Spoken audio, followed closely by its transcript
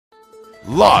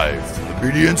Live from the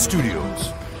BDN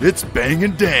Studios, it's Bang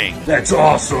and Dang. That's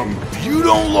awesome. If you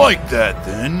don't like that,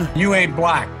 then You ain't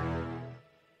black.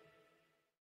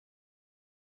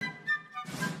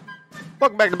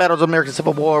 Welcome back to Battles of American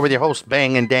Civil War with your host,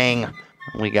 Bang and Dang.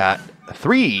 We got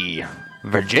 3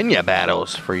 Virginia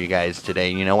battles for you guys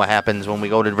today. You know what happens when we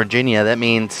go to Virginia? That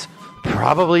means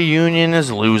probably Union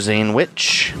is losing,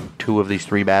 which 2 of these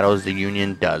 3 battles the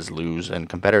Union does lose, and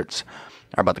Confederates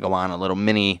are about to go on a little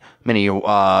mini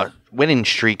winning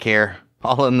streak here,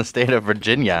 all in the state of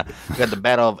Virginia. We got the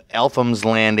Battle of Eltham's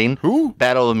Landing,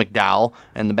 Battle of McDowell,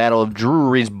 and the Battle of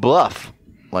Drewry's Bluff.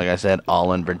 Like I said,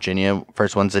 all in Virginia.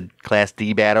 First one's a Class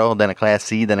D battle, then a Class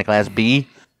C, then a Class B.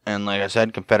 And like I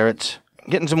said, Confederates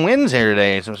getting some wins here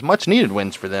today. Some much-needed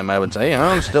wins for them, I would say.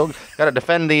 Still got to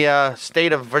defend the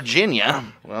state of Virginia.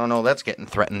 Well, no, that's getting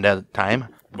threatened at the time.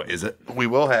 what is it? We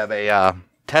will have a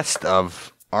test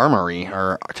of armory,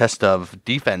 or a test of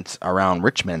defense around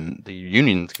Richmond. The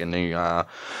Union's going to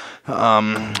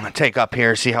take up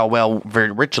here, see how well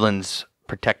Richland's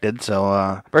protected.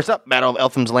 So first up, Battle of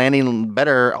Eltham's Landing,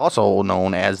 better also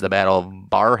known as the Battle of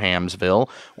Barhamsville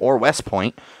or West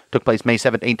Point, took place May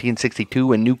 7,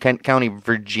 1862 in New Kent County,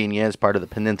 Virginia, as part of the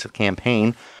Peninsula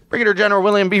Campaign. Brigadier General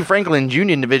William B. Franklin's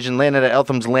Union Division landed at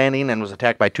Eltham's Landing and was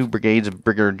attacked by 2 brigades of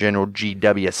Brigadier General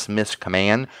G.W. Smith's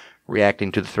command,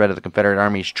 reacting to the threat of the Confederate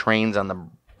Army's trains on the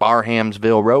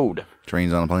Barhamsville Road.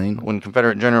 Trains on a plane. When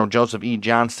Confederate General Joseph E.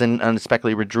 Johnston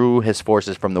unexpectedly withdrew his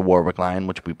forces from the Warwick Line,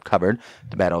 which we've covered,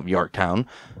 the Battle of Yorktown,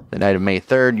 the night of May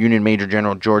 3rd, Union Major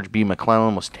General George B.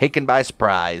 McClellan was taken by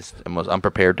surprise and was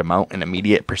unprepared to mount an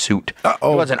immediate pursuit. He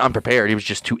wasn't unprepared, he was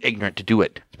just too ignorant to do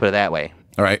it. Let's put it that way.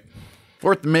 All right.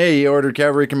 4th May, he ordered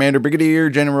Cavalry Commander Brigadier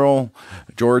General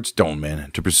George Stoneman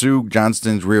to pursue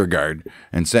Johnston's rear guard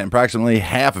and sent approximately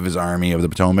half of his Army of the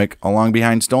Potomac along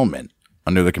behind Stoneman,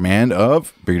 under the command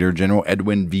of Brigadier General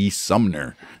Edwin V.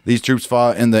 Sumner. These troops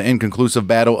fought in the inconclusive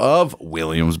Battle of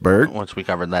Williamsburg, Which we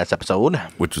covered last episode.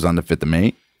 which was on the 5th of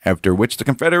May, after which the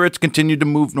Confederates continued to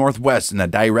move northwest in the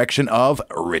direction of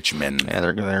Richmond. Yeah,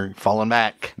 they're falling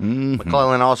back.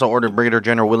 McClellan also ordered Brigadier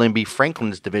General William B.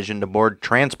 Franklin's division to board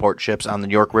transport ships on the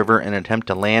York River in an attempt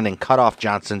to land and cut off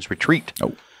Johnston's retreat.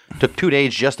 Took 2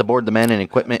 days just to board the men and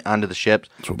equipment onto the ships,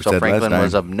 what we so said Franklin last time.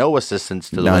 was of no assistance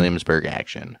to the None. Williamsburg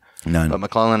action. None. But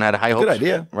McClellan had high hopes. Good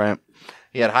idea. Right.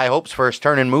 He had high hopes for his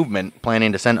turn in movement,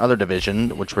 planning to send other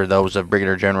divisions, which were those of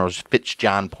Brigadier Generals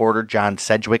Fitz-John Porter, John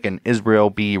Sedgwick, and Israel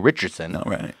B. Richardson, All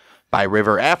right. by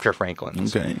river after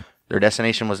Franklin's. Okay. Their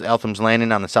destination was Eltham's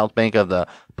Landing on the south bank of the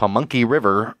Pamunkey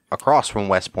River, across from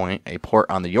West Point, a port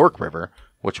on the York River,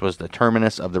 which was the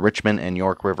terminus of the Richmond and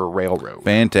York River Railroad.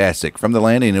 Fantastic. From the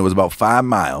landing, it was about 5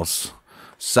 miles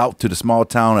south to the small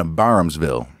town of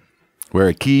Barhamsville, where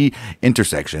a key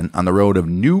intersection on the road of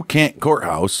New Kent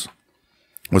Courthouse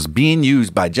was being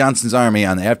used by Johnston's army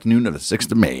on the afternoon of the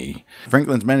 6th of May.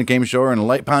 Franklin's men came ashore in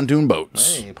light pontoon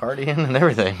boats. Hey, partying and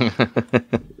everything.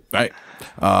 Right.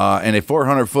 And a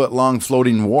 400-foot long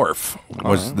floating wharf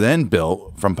was then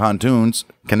built from pontoons,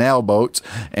 canal boats,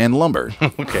 and lumber.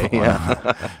 Okay,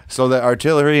 yeah. So that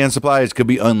artillery and supplies could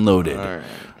be unloaded.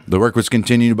 The work was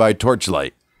continued by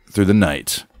torchlight through the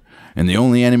night, and the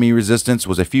only enemy resistance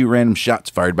was a few random shots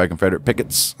fired by Confederate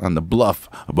pickets on the bluff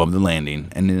above the landing,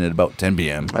 ending at about 10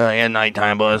 p.m. Yeah,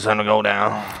 nighttime, boys, time to go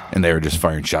down. And they were just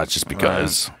firing shots just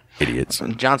because. Idiots.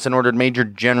 Johnson ordered Major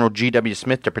General G.W.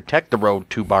 Smith to protect the road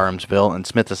to Barhamsville, and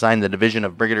Smith assigned the division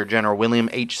of Brigadier General William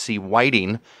H.C.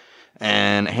 Whiting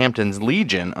and Hampton's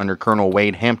Legion under Colonel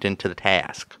Wade Hampton to the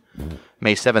task.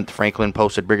 May 7th, Franklin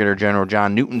posted Brigadier General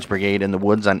John Newton's brigade in the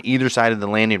woods on either side of the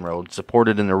landing road,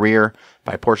 supported in the rear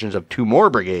by portions of 2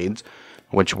 more brigades,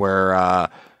 which were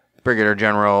Brigadier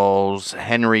Generals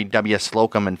Henry W.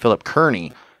 Slocum and Philip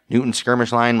Kearney. Newton's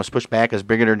skirmish line was pushed back as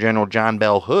Brigadier General John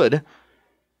Bell Hood,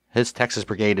 his Texas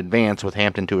Brigade, advanced with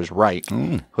Hampton to his right.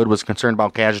 Hood was concerned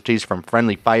about casualties from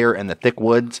friendly fire in the thick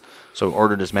woods, so he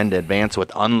ordered his men to advance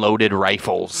with unloaded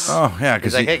rifles. Oh, yeah.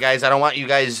 He's like, hey, guys, I don't want you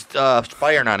guys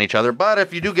firing on each other, but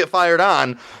if you do get fired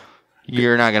on,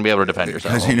 you're not going to be able to defend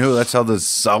yourself. Because you know that's how the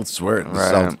Souths work. The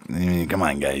South, I mean, come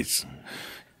on, guys.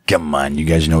 Come on. You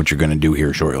guys know what you're going to do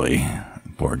here shortly.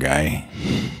 Poor guy.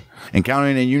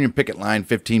 Encountering a Union picket line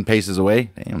 15 paces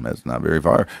away. Damn, that's not very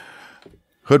far.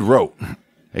 Hood wrote,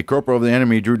 a corporal of the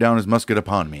enemy drew down his musket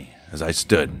upon me as I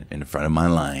stood in front of my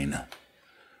line.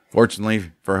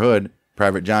 Fortunately for Hood,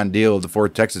 Private John Deal of the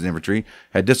 4th Texas Infantry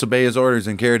had disobeyed his orders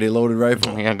and carried a loaded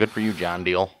rifle. Yeah, good for you, John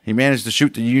Deal. He managed to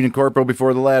shoot the Union corporal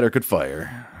before the latter could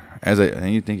fire.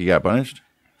 And you think he got punished?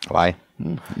 Why?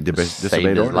 Disobeyed Saved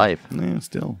his order. life. Yeah,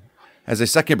 still. As a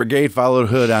 2nd Brigade followed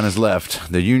Hood on his left,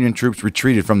 the Union troops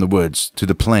retreated from the woods to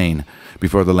the plain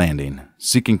before the landing,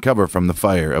 seeking cover from the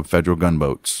fire of Federal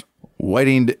gunboats.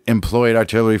 Whiting employed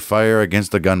artillery fire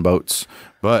against the gunboats,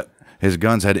 but his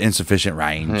guns had insufficient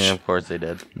range. Yeah, of course they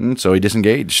did. So he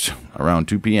disengaged around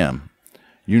 2 p.m.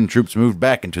 Union troops moved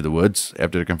back into the woods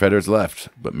after the Confederates left,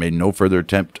 but made no further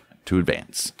attempt to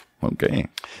advance. Okay.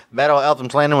 Battle of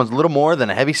Eltham's Landing was little more than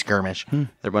a heavy skirmish.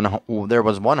 There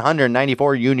was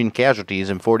 194 Union casualties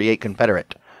and 48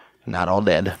 Confederate. Not all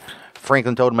dead.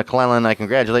 Franklin told McClellan, "I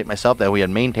congratulate myself that we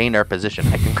had maintained our position."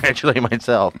 I congratulate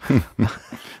myself.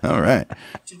 All right.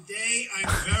 Today, I'm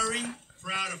very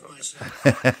proud of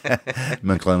myself.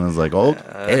 McClellan's like,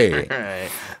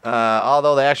 okay. Right.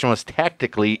 Although the action was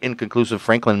tactically inconclusive,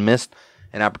 Franklin missed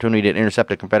an opportunity to intercept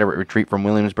a Confederate retreat from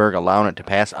Williamsburg, allowing it to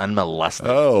pass unmolested.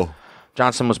 Oh.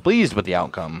 Johnson was pleased with the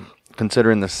outcome,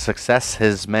 considering the success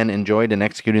his men enjoyed in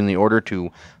executing the order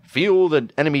to feel the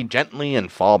enemy gently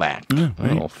and fall back.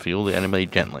 Feel the enemy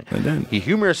gently. He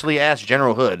humorously asked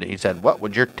General Hood, he said, "What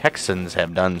would your Texans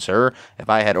have done, sir, if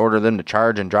I had ordered them to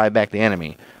charge and drive back the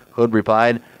enemy?" Hood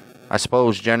replied, "I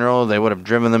suppose, General, they would have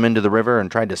driven them into the river and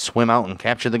tried to swim out and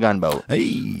capture the gunboat."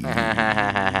 Hey.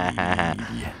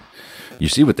 You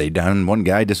see what they done? One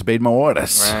guy disobeyed my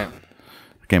orders. Right.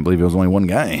 I can't believe it was only one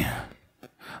guy.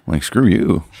 I'm like, screw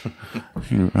you.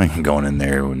 I ain't going in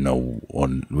there with no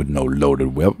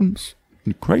loaded weapons.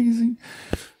 You crazy?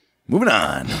 Moving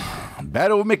on.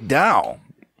 Battle of McDowell.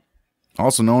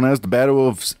 Also known as the Battle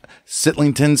of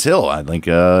Sitlington's Hill. I think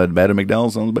Battle of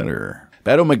McDowell sounds better.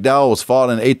 Battle of McDowell was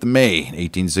fought on 8th of May,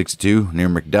 1862, near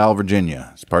McDowell, Virginia.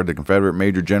 It's part of the Confederate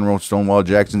Major General Stonewall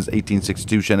Jackson's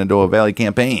 1862 Shenandoah Valley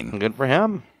campaign. Good for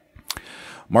him.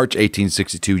 March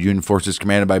 1862, Union forces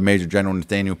commanded by Major General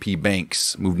Nathaniel P.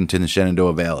 Banks moved into the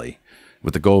Shenandoah Valley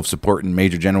with the goal of supporting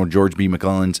Major General George B.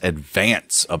 McClellan's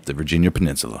advance up the Virginia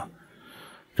Peninsula.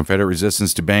 Confederate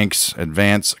resistance to Banks'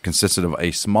 advance consisted of a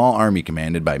small army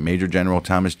commanded by Major General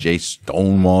Thomas J.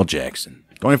 Stonewall Jackson.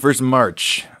 21st of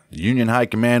March, the Union High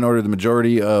Command ordered the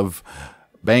majority of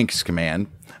Banks' command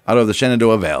out of the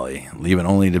Shenandoah Valley, leaving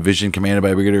only a division commanded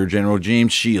by Brigadier General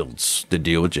James Shields to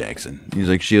deal with Jackson. He's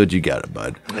like, "Shields, you got it,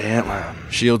 bud." Yeah.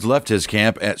 Shields left his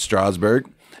camp at Strasburg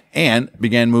and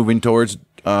began moving towards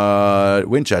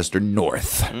Winchester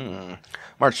north.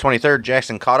 March 23rd,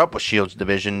 Jackson caught up with Shields'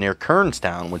 division near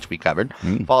Kernstown, which we covered.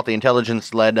 Faulty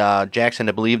intelligence led Jackson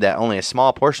to believe that only a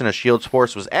small portion of Shields'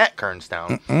 force was at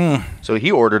Kernstown, so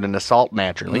he ordered an assault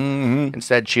naturally.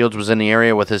 Instead, Shields was in the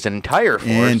area with his entire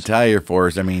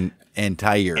force.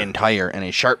 Entire. And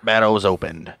a sharp battle was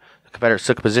opened. The Confederates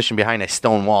took a position behind a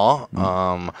stone wall.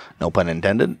 No pun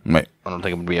intended. Right. I don't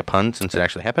think it would be a pun since it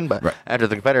actually happened, but right. After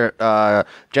the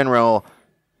Confederate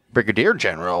Brigadier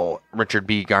General Richard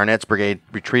B. Garnett's brigade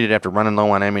retreated after running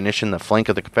low on ammunition, the flank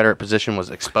of the Confederate position was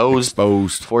exposed,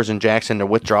 forcing Jackson to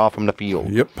withdraw from the field.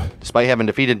 Yep. Despite having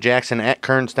defeated Jackson at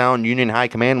Kernstown, Union High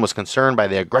Command was concerned by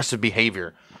the aggressive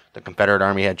behavior the Confederate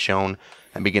Army had shown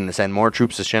and began to send more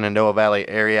troops to Shenandoah Valley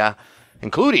area,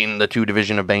 including the 2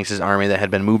 division of Banks' army that had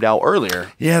been moved out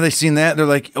earlier. Yeah, they seen that. They're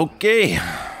like, okay,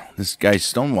 this guy's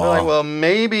Stonewall. They're like, well,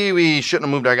 maybe we shouldn't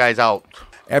have moved our guys out.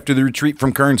 After the retreat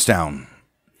from Kernstown,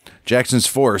 Jackson's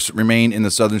force remained in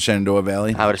the southern Shenandoah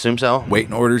Valley. I would assume so.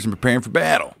 Waiting orders and preparing for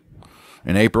battle.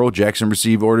 In April, Jackson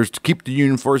received orders to keep the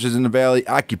Union forces in the valley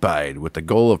occupied with the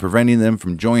goal of preventing them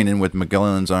from joining with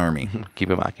McClellan's army. Keep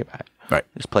them occupied. Right.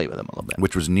 Just play with them a little bit.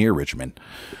 Which was near Richmond.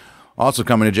 Also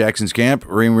coming to Jackson's camp,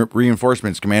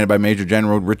 reinforcements commanded by Major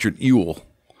General Richard Ewell.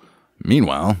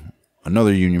 Meanwhile,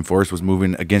 another Union force was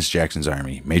moving against Jackson's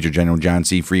army. Major General John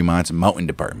C. Fremont's Mountain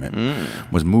Department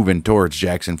was moving towards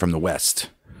Jackson from the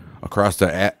west. Across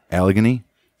the Allegheny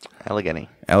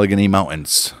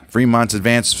Mountains. Fremont's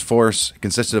advance force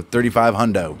consisted of 35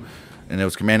 hundo, and it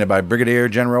was commanded by Brigadier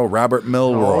General Robert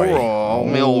Milroy.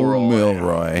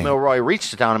 Milroy reached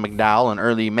the town of McDowell in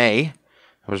early May.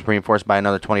 It was reinforced by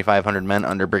another 2,500 men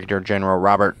under Brigadier General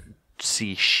Robert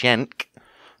C. Schenck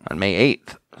on May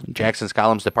 8th. Jackson's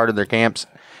columns departed their camps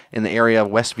in the area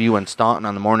of Westview and Staunton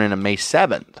on the morning of May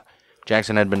 7th.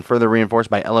 Jackson had been further reinforced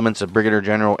by elements of Brigadier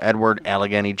General Edward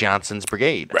Allegheny Johnson's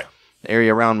brigade. Right. The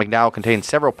area around McDowell contained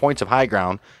several points of high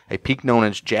ground. A peak known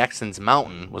as Jackson's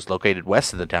Mountain was located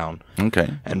west of the town.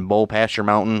 Okay. And Bull Pasture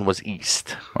Mountain was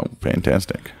east. Oh,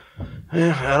 fantastic.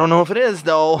 I don't know if it is,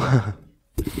 though.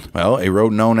 Well, a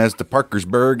road known as the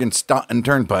Parkersburg and Staunton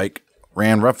Turnpike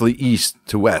ran roughly east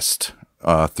to west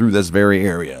through this very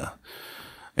area.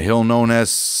 A hill known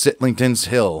as Sitlington's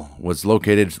Hill was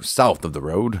located south of the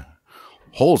road.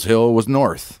 Hole's Hill was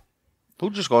north. Who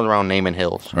just goes around naming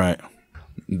hills? Right.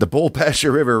 The Bull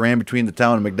Pasture River ran between the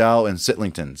town of McDowell and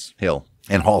Sitlington's Hill.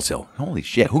 And Hall's Hill. Holy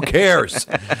shit, who cares?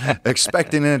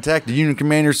 Expecting an attack, the Union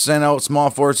commanders sent out small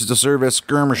forces to serve as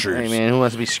skirmishers. Hey, man, who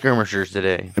wants to be skirmishers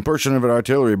today? A portion of an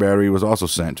artillery battery was also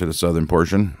sent to the southern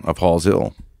portion of Hall's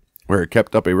Hill, where it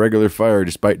kept up a regular fire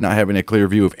despite not having a clear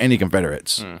view of any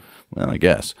Confederates. Well, I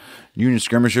guess. Union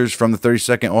skirmishers from the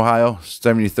 32nd Ohio,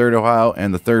 73rd Ohio,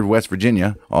 and the 3rd West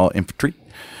Virginia, all infantry,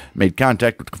 made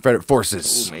contact with Confederate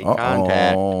forces. Ooh, made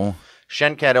contact.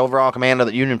 Schenck had overall command of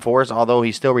the Union force, although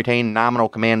he still retained nominal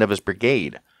command of his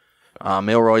brigade.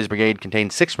 Milroy's brigade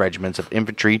contained 6 regiments of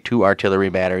infantry, 2 artillery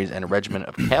batteries, and a regiment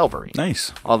of cavalry.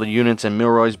 Nice. All the units in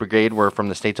Milroy's brigade were from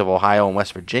the states of Ohio and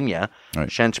West Virginia.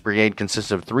 Right. Schenck's brigade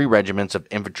consisted of 3 regiments of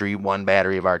infantry, 1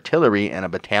 battery of artillery, and a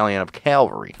battalion of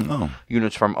cavalry. Oh.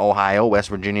 Units from Ohio, West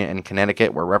Virginia, and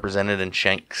Connecticut were represented in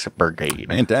Schenck's brigade.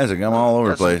 Fantastic. I'm all over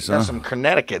the place, huh? Got some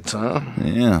Connecticut's, huh?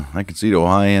 Yeah, I can see the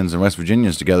Ohioans and West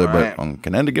Virginians together, Right. but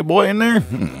Connecticut boy in there?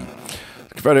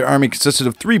 The Confederate Army consisted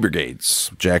of 3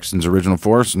 brigades, Jackson's original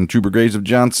force and 2 brigades of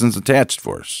Johnson's attached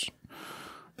force.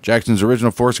 Jackson's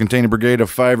original force contained a brigade of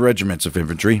 5 regiments of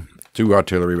infantry, 2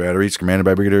 artillery batteries commanded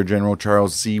by Brigadier General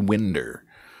Charles C. Winder,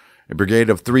 a brigade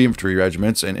of 3 infantry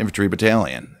regiments and infantry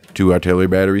battalion, 2 artillery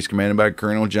batteries commanded by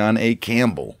Colonel John A.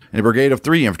 Campbell, and a brigade of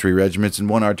 3 infantry regiments and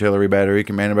 1 artillery battery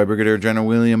commanded by Brigadier General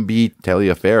William B.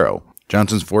 Taliaferro.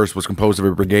 Johnson's force was composed of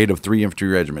a brigade of 3 infantry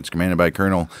regiments commanded by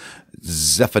Colonel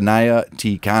Zephaniah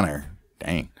T. Connor.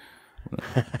 Dang.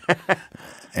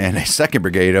 And a 2nd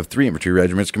brigade of 3 infantry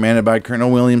regiments commanded by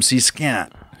Colonel William C.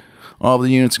 Scott. All of the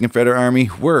units in the Confederate Army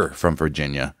were from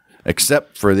Virginia,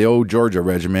 except for the old Georgia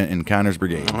regiment in Connor's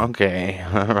brigade. Okay,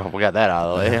 we got that out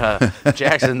of the way.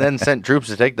 Jackson then sent troops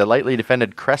to take the lightly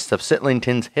defended crest of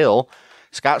Sitlington's Hill.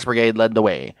 Scott's brigade led the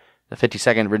way. The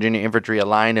 52nd Virginia Infantry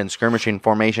aligned in skirmishing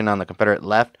formation on the Confederate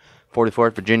left.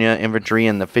 44th Virginia Infantry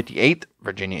and the 58th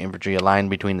Virginia Infantry aligned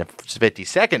between the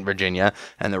 52nd Virginia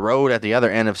and the road at the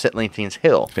other end of Sitlington's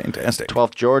Hill. Fantastic.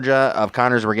 12th Georgia of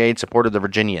Connor's brigade supported the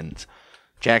Virginians.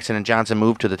 Jackson and Johnson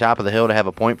moved to the top of the hill to have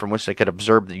a point from which they could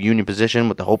observe the Union position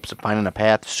with the hopes of finding a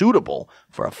path suitable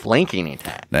for a flanking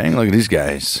attack. Dang, look at these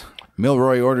guys.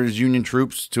 Milroy ordered his Union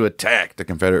troops to attack the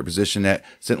Confederate position at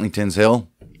Sitlington's Hill,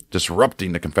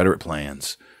 disrupting the Confederate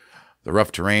plans. The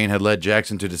rough terrain had led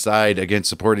Jackson to decide against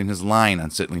supporting his line on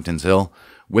Sitlington's Hill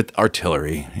with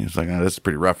artillery. He was like, oh, this is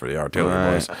pretty rough for the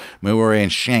artillery boys. Milroy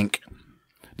and Schenck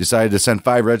decided to send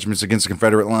 5 regiments against the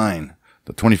Confederate line.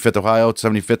 The 25th Ohio,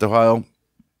 75th Ohio,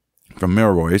 from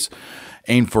Milroy's,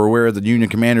 aimed for where the Union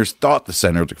commanders thought the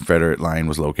center of the Confederate line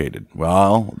was located,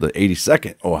 while the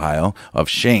 82nd Ohio of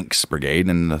Schenck's brigade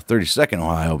and the 32nd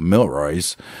Ohio of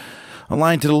Milroy's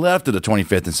aligned to the left of the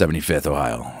 25th and 75th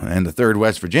Ohio, and the 3rd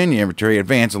West Virginia Infantry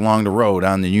advanced along the road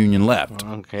on the Union left.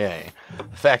 Okay.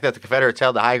 The fact that the Confederates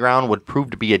held the high ground would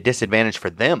prove to be a disadvantage for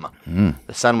them.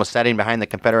 The sun was setting behind the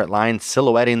Confederate line,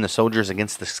 silhouetting the soldiers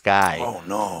against the sky. Oh,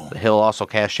 no. The hill also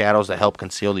cast shadows that helped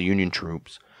conceal the Union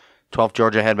troops. 12th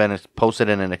Georgia had been posted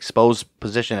in an exposed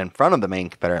position in front of the main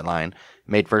Confederate line,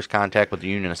 made first contact with the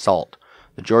Union assault.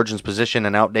 The Georgians' position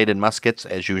and outdated muskets,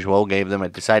 as usual, gave them a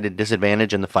decided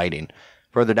disadvantage in the fighting.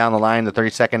 Further down the line, the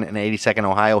 32nd and 82nd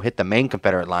Ohio hit the main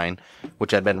Confederate line,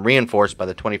 which had been reinforced by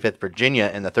the 25th Virginia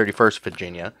and the 31st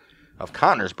Virginia of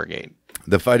Connor's brigade.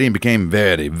 The fighting became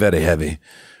very, very heavy,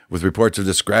 with reports of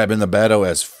describing the battle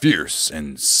as fierce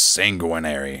and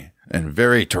sanguinary and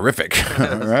very terrific.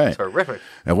 All right. Terrific.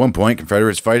 At one point,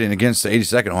 Confederates fighting against the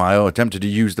 82nd Ohio attempted to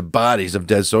use the bodies of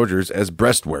dead soldiers as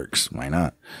breastworks. Why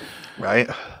not? Right.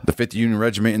 The 5th Union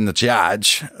Regiment in the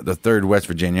charge, the 3rd West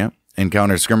Virginia,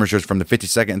 encountered skirmishers from the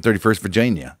 52nd and 31st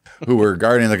Virginia, who were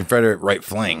guarding the Confederate right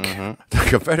flank. The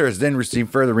Confederates then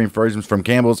received further reinforcements from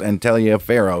Campbell's and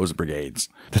Taliaferro's brigades.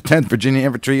 The 10th Virginia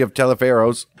Infantry of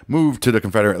Taliaferro's moved to the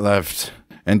Confederate left,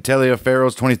 and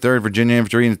Taliaferro's 23rd Virginia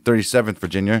Infantry and 37th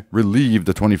Virginia relieved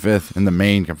the 25th in the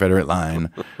main Confederate line.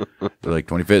 They're like,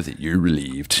 25th, you're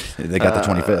relieved. They got the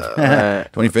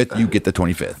 25th. 25th, you get the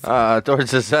 25th.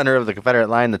 Towards the center of the Confederate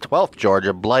line, the 12th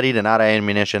Georgia, bloodied and out of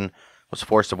ammunition, was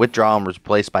forced to withdraw and was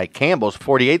replaced by Campbell's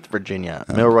 48th Virginia.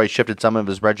 Milroy shifted some of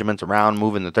his regiments around,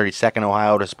 moving the 32nd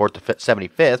Ohio to support the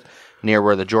 75th, near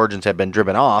where the Georgians had been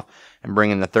driven off, and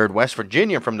bringing the 3rd West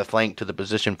Virginia from the flank to the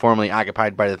position formerly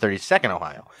occupied by the 32nd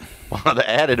Ohio. While the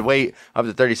added weight of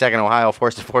the 32nd Ohio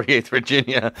forced the 48th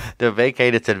Virginia to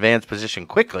vacate its advanced position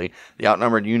quickly, the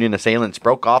outnumbered Union assailants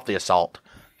broke off the assault.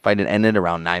 Fighting ended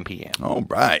around 9 p.m. All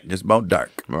right, just about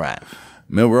dark. Right.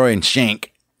 Milroy and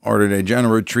Schenck ordered a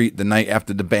general retreat the night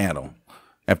after the battle.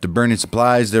 After burning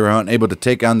supplies, they were unable to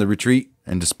take on the retreat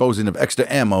and disposing of extra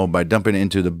ammo by dumping it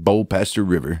into the Bull Pasture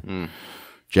River.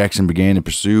 Jackson began to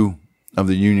pursue of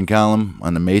the Union column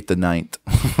on the May the 9th.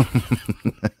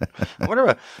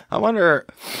 I wonder,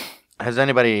 has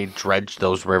anybody dredged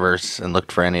those rivers and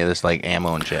looked for any of this like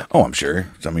ammo and shit? Oh, I'm sure.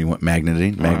 Somebody went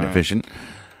magnet fishing.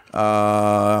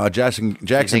 Jackson You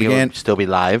think it began. would still be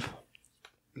live?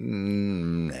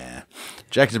 Nah.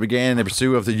 Jackson began the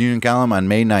pursuit of the Union column on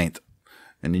May 9th,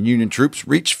 and the Union troops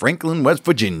reached Franklin, West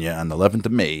Virginia on the 11th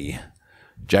of May.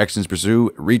 Jackson's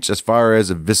pursuit reached as far as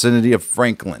the vicinity of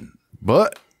Franklin,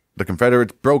 but the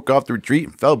Confederates broke off the retreat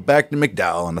and fell back to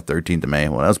McDowell on the 13th of May.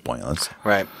 Well, that was pointless.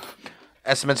 Right.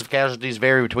 Estimates of casualties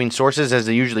vary between sources, as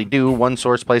they usually do. One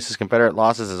source places Confederate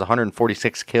losses as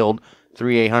 146 killed,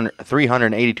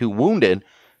 382 wounded,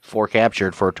 4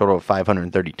 captured, for a total of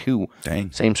 532.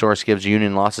 Dang. Same source gives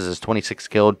Union losses as 26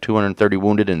 killed, 230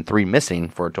 wounded, and 3 missing,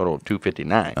 for a total of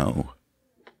 259. Oh.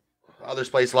 Others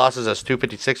place losses as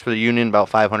 256 for the Union, about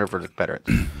 500 for the Confederates.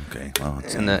 Okay. Well,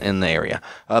 that's in the area.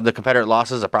 Of the Confederate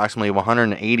losses, approximately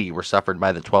 180 were suffered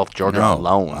by the 12th Georgia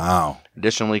alone. Wow.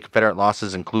 Additionally, Confederate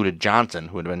losses included Johnson,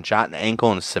 who had been shot in the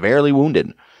ankle and severely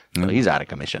wounded. So he's out of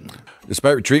commission.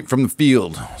 Despite retreat from the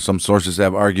field, some sources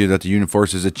have argued that the Union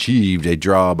forces achieved a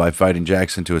draw by fighting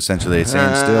Jackson to essentially a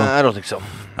standstill. I don't think so.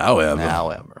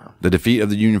 However, the defeat of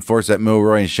the Union force at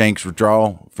Milroy and Shanks'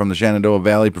 withdrawal from the Shenandoah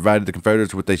Valley provided the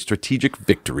Confederates with a strategic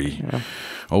victory. Yeah.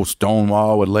 Old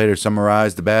Stonewall would later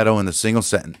summarize the battle in the single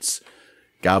sentence: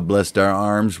 "God blessed our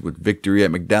arms with victory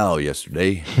at McDowell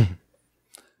yesterday."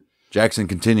 Jackson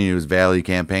continued his Valley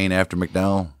campaign after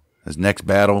McDowell. His next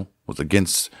battle was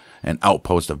against an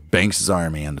outpost of Banks'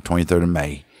 army on the 23rd of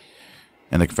May,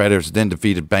 and the Confederates then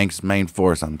defeated Banks' main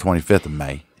force on the 25th of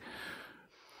May.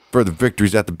 Further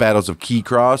victories at the battles of Key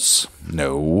Cross?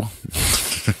 No.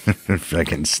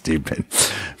 Fucking stupid.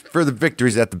 Further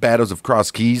victories at the battles of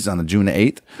Cross Keys on the June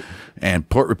 8th and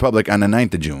Port Republic on the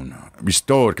 9th of June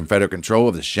restored Confederate control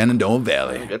of the Shenandoah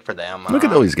Valley. Good for them. Look at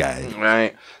those guys.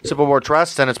 Right. Civil War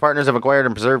Trust and its partners have acquired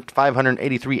and preserved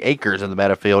 583 acres of the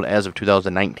battlefield as of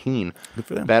 2019. Good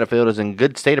for them. The battlefield is in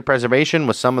good state of preservation,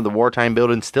 with some of the wartime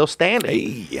buildings still standing.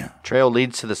 Hey. Trail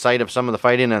leads to the site of some of the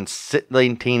fighting on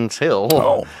Sitlington's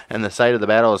Hill, and the site of the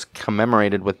battle is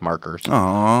commemorated with markers.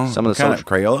 Aww. Some of the kind of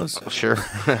Crayolas? Sure.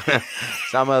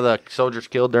 Some of the soldiers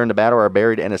killed during the battle are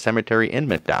buried in a cemetery in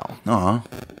McDowell. Aw.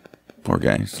 Poor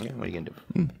guys. Yeah, what are you going to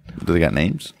do? Do they got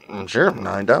names? Sure.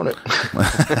 I doubt it.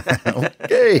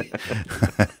 Okay.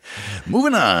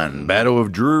 Moving on. Battle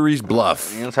of Drewry's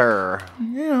Bluff. It's her.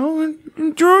 You know,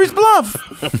 Drewry's Bluff.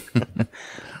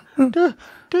 Do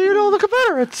you know the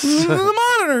Confederates? The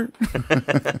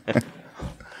Monitor.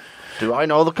 Do I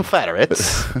know the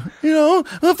Confederates? You know,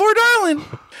 Fort Darling.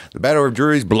 The Battle of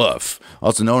Drewry's Bluff,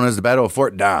 also known as the Battle of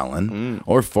Fort Darling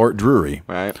or Fort Drewry,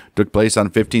 Right. took place on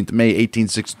 15th of May,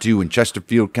 1862 in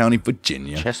Chesterfield County,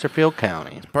 Virginia. Chesterfield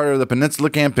County. Part of the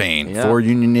Peninsula Campaign. Yeah. 4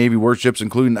 Union Navy warships,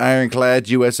 including ironclads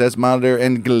USS Monitor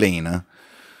and Galena,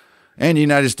 and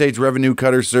United States Revenue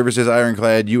Cutter Services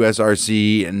ironclad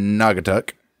USRC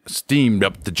Naugatuck, steamed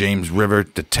up the James River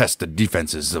to test the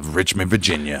defenses of Richmond,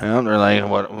 Virginia. Yeah, they're like,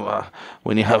 what?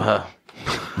 We need have a.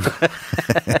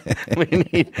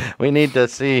 we need to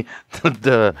see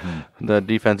the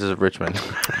defenses of Richmond.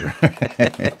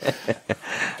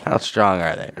 How strong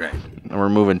are they? Right. And we're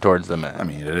moving towards them. I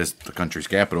mean, it is the country's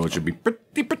capital. It should be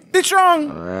pretty strong.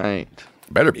 Right.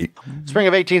 Better be. Spring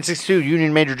of 1862,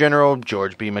 Union Major General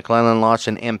George B. McClellan launched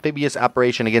an amphibious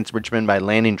operation against Richmond by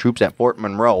landing troops at Fort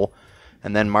Monroe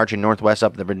and then marching northwest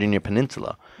up the Virginia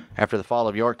Peninsula. After the fall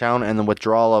of Yorktown and the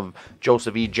withdrawal of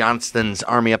Joseph E. Johnston's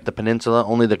army up the peninsula,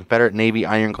 only the Confederate Navy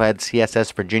ironclad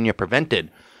CSS Virginia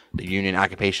prevented the Union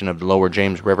occupation of the lower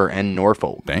James River and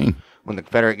Norfolk. Dang. When the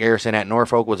Confederate garrison at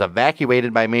Norfolk was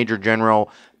evacuated by Major General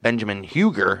Benjamin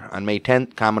Huger on May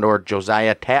 10th, Commodore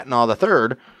Josiah Tatnall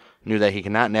III knew that he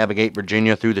could not navigate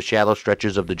Virginia through the shallow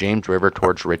stretches of the James River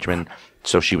towards Richmond,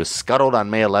 so she was scuttled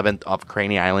on May 11th off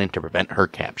Craney Island to prevent her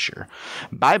capture.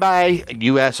 Bye-bye,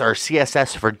 U.S. or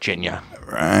CSS Virginia.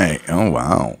 Right. Oh,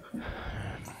 wow.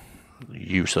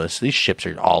 Useless. These ships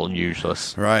are all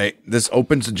useless. Right. This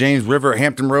opens the James River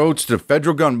Hampton Roads to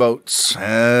federal gunboats,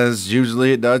 as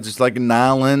usually it does, just like in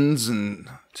Nolans and...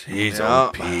 Jeez, Yeah.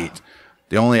 oh, Pete.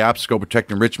 The only obstacle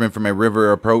protecting Richmond from a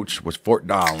river approach was Fort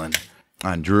Darling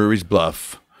on Drewry's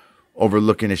Bluff,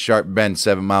 overlooking a sharp bend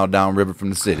 7 miles downriver from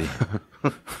the city.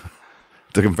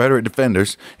 The Confederate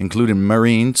defenders, including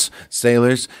Marines,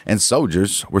 sailors, and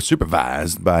soldiers, were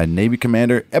supervised by Navy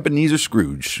Commander Ebenezer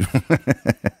Scrooge.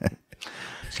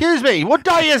 Excuse me, what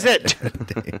day is it?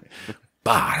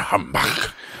 Bah,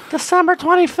 humbug. December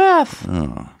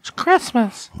 25th. It's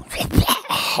Christmas.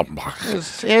 Humbug.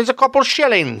 Here's a couple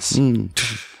shillings.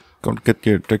 Go get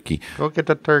your turkey. Go get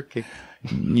the turkey.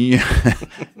 Yeah.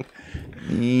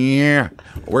 Yeah.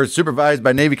 Were supervised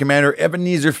by Navy Commander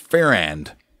Ebenezer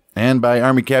Farrand and by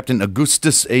Army Captain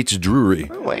Augustus H. Drewry.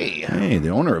 No way. Hey, the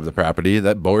owner of the property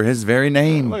that bore his very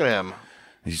name. Look at him.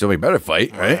 He told me better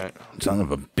fight, right? Son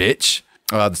of a bitch.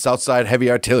 The Southside Heavy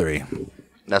Artillery.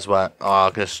 That's what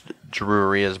August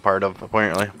Drewry is part of,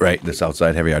 apparently. Right, the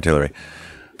Southside Heavy Artillery.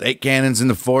 The 8 cannons in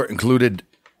the fort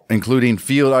including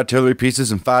field artillery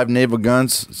pieces and 5 naval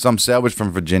guns, some salvaged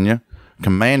from Virginia,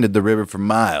 commanded the river for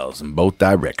miles in both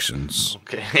directions.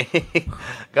 Okay.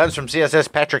 Guns from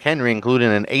CSS Patrick Henry,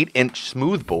 including an 8-inch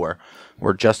smoothbore,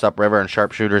 were just upriver, and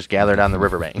sharpshooters gathered on the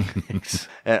riverbank.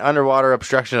 An underwater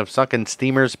obstruction of sunken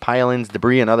steamers, pilings,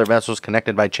 debris, and other vessels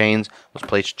connected by chains was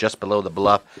placed just below the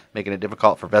bluff, making it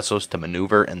difficult for vessels to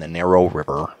maneuver in the narrow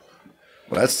river.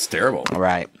 Well, that's terrible. All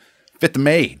right. 5th of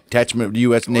May, detachment of the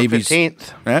U.S. Navy's...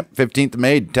 15th. Yep, 15th of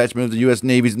May, detachment of the U.S.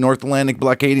 Navy's North Atlantic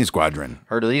Blockading Squadron.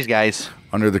 Heard of these guys.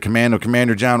 Under the command of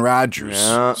Commander John Rogers,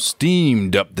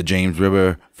 steamed up the James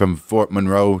River from Fort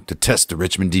Monroe to test the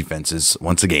Richmond defenses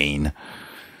once again.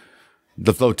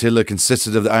 The flotilla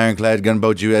consisted of the ironclad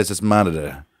gunboat USS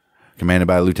Monitor, commanded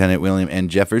by Lieutenant William N.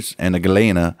 Jeffers, and the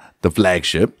Galena, the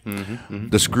flagship,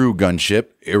 the screw gunship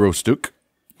Aroostook,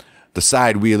 the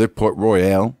side-wheeler Port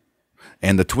Royal,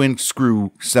 and the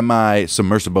twin-screw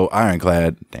semi-submersible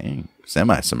ironclad,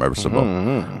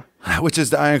 semi-submersible, which is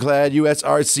the ironclad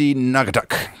USRC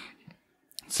Naugatuck.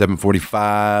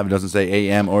 7:45, doesn't say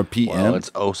a.m. or p.m. Well, it's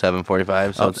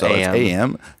 07:45, so it's a.m. It's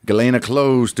a.m. Galena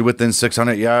closed to within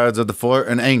 600 yards of the fort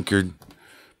and anchored.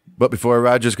 But before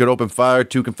Rogers could open fire,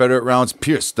 2 Confederate rounds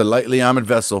pierced the lightly armored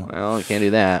vessel. Well, you can't do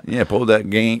that. Yeah, pull that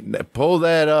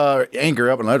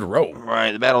anchor up and let it roll.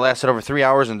 Right, the battle lasted over 3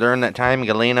 hours, and during that time,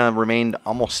 Galena remained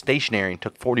almost stationary and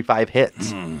took 45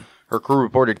 hits. Her crew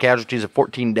reported casualties of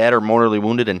 14 dead or mortally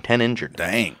wounded and 10 injured.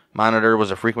 Dang. Monitor was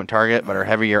a frequent target, but her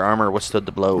heavier armor withstood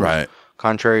the blows. Right.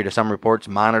 Contrary to some reports,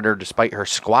 Monitor, despite her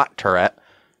squat turret,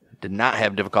 did not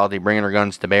have difficulty bringing her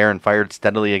guns to bear and fired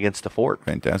steadily against the fort.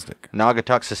 Fantastic.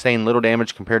 Naugatuck sustained little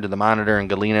damage compared to the Monitor and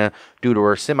Galena due to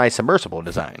her semi-submersible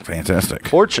design. Fantastic.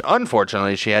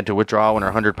 Unfortunately, she had to withdraw when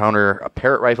her 100-pounder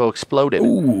Parrott rifle exploded.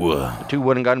 Ooh. The 2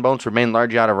 wooden gunboats remained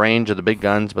largely out of range of the big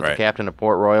guns, but the captain of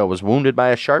Port Royal was wounded by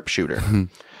a sharpshooter.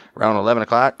 Around 11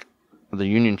 o'clock, the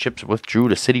Union ships withdrew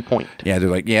to City Point. Yeah, they're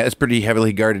like, it's pretty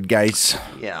heavily guarded, guys.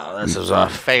 Yeah, this is a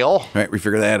fail. Right, we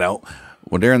figured that out.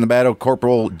 Well, during the battle,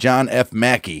 Corporal John F.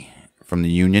 Mackey from the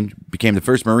Union became the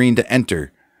first Marine to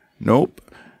enter.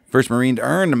 First Marine to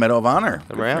earn the Medal of Honor.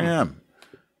 Good for him.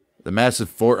 The massive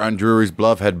fort on Drewry's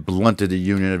Bluff had blunted the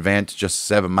Union advance just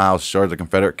 7 miles short of the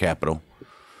Confederate capital.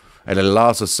 At a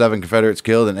loss of 7 Confederates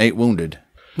killed and 8 wounded.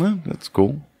 Well, that's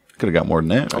cool. Could have got more than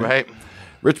that. Right.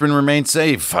 Richmond remained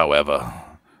safe, however.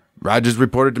 Rogers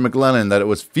reported to McClellan that it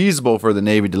was feasible for the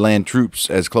Navy to land troops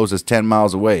as close as 10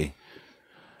 miles away.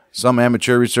 Some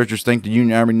amateur researchers think the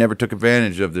Union Army never took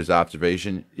advantage of this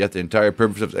observation, yet the entire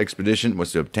purpose of the expedition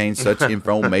was to obtain such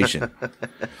information.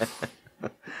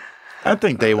 I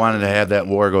think they wanted to have that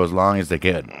war go as long as they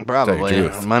could. Probably.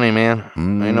 Money, man.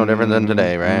 Ain't no different than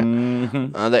today, right?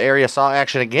 The area saw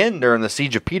action again during the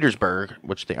Siege of Petersburg,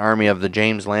 which the Army of the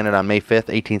James landed on May 5th,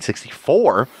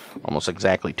 1864, almost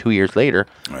exactly 2 years later,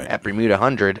 at Bermuda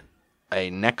 100, a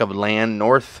neck of land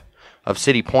north of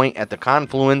City Point at the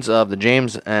confluence of the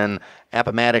James and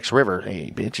Appomattox River.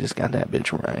 Hey, bitches, got that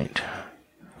bitch right.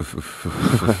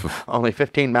 Only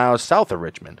 15 miles south of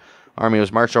Richmond. Army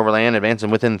was marched overland, advancing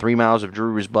within 3 miles of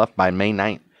Drewry's Bluff by May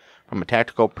 9th. From a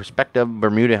tactical perspective,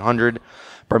 Bermuda 100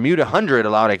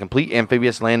 allowed a complete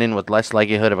amphibious landing with less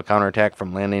likelihood of a counterattack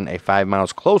from landing 5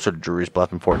 miles closer to Drewry's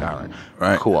Bluff and Fort Darling.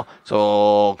 Right. Cool.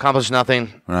 So, accomplished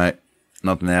nothing. Right.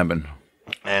 Nothing happened.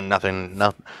 And nothing,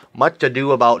 much to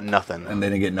do about nothing. And they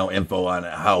didn't get no info on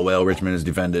how well Richmond is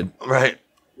defended. Right.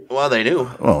 Well, they do.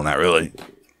 Well, not really.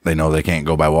 They know they can't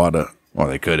go by water. Well,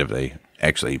 they could if they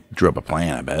actually drew up a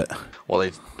plan, I bet. Well,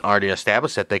 they already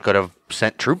established that they could have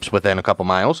sent troops within a couple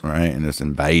miles. Right, and just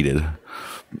invaded.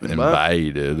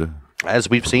 As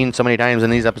we've seen so many times in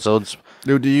these episodes,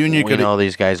 dude, the Union we know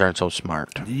these guys aren't so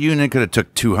smart. The Union could have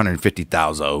took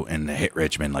 250,000 and hit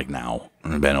Richmond like now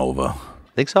and been over.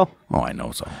 Think so? Oh, I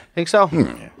know so. Think so?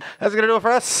 Yeah. That's going to do it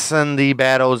for us and the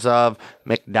battles of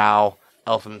McDowell,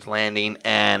 Eltham's Landing,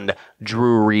 and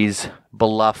Drewry's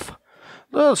Bluff.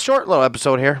 A little short little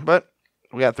episode here, but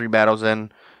we got 3 battles in.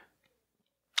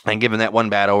 And given that one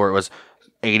battle where it was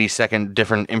 82nd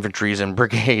different infantries and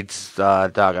brigades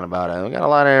talking about it, we got a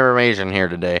lot of information here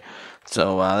today.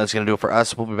 So that's going to do it for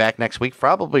us. We'll be back next week,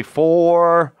 probably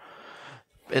for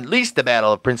at least the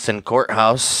Battle of Princeton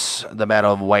Courthouse, the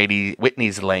Battle of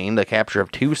Whitney's Lane, the capture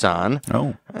of Tucson.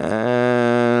 Oh.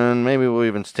 and maybe we'll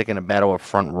even stick in a battle of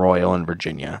Front Royal in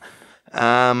Virginia.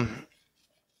 Yeah,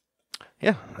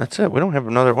 that's it. We don't have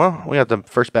another. Well, we got the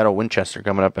first battle of Winchester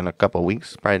coming up in a couple of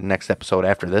weeks. Probably the next episode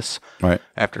after this. Right.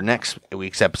 After next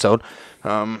week's episode.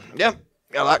 Yeah,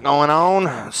 got a lot going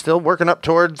on. Still working up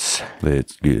towards.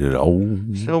 Let's get it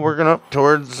on. Still working up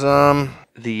towards the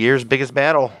year's biggest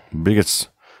battle. Biggest.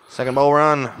 Second bowl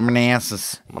run.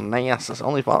 Manassas.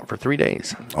 Only fought for 3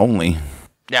 days. Only.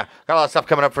 Yeah, got a lot of stuff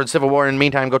coming up for the Civil War. In the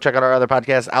meantime, go check out our other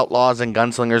podcast, Outlaws and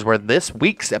Gunslingers, where this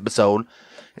week's episode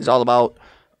is all about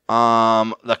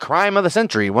the crime of the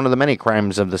century. One of the many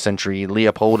crimes of the century,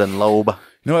 Leopold and Loeb.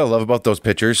 You know what I love about those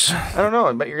pictures? I don't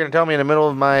know, but you're going to tell me in the middle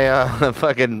of my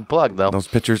fucking plug, though. Those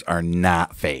pictures are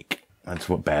not fake. That's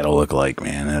what battle look like,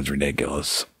 man. That's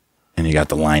ridiculous. And you got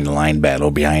the line-to-line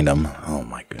battle behind them. Oh,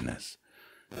 my goodness.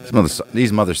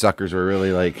 These mother suckers were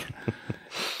really like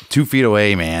 2 feet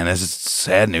away, man. This is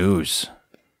sad news.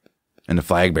 And the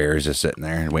flag bearers just sitting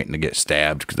there and waiting to get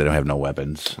stabbed because they don't have no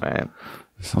weapons. Right.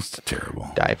 Sounds terrible.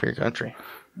 Die for your country.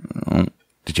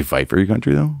 Did you fight for your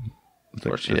country, though? Of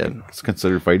course you did. It's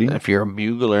considered fighting. If you're a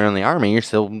bugler in the army,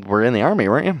 were in the army,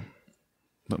 weren't you?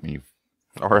 Let me.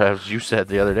 Or as you said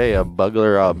the other day, a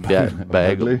bugler, a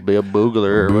boogler,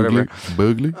 or whatever.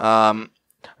 Bugly?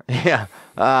 Yeah.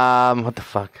 What the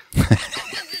fuck?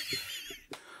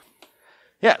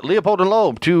 Yeah, Leopold and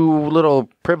Loeb, 2 little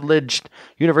privileged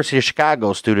University of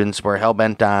Chicago students, were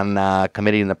hell-bent on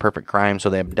committing the perfect crime, so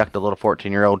they abduct a little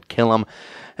 14-year-old, kill him,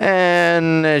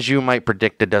 and as you might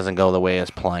predict, it doesn't go the way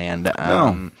as planned.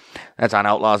 That's on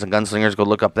Outlaws and Gunslingers. Go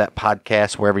look up that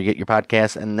podcast wherever you get your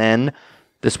podcasts, and then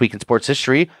This Week in Sports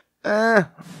History. A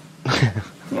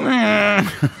little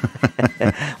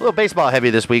baseball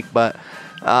heavy this week, but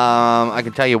I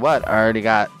can tell you what, I already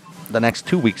got the next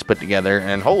 2 weeks put together,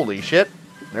 and holy shit,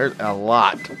 there's a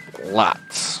lots.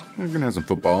 We're going to have some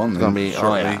football. It's going to be,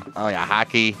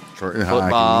 hockey,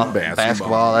 football,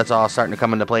 basketball. That's all starting to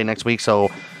come into play next week.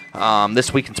 So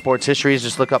This Week in Sports History is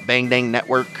just look up Bang Dang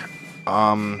Network,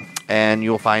 and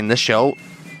you'll find this show,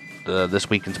 This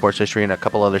Week in Sports History, and a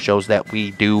couple other shows that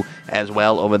we do as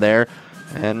well over there.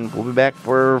 And we'll be back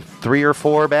for 3 or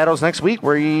 4 battles next week.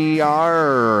 We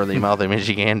are the Mouthy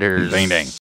Michiganders. Bang Dang.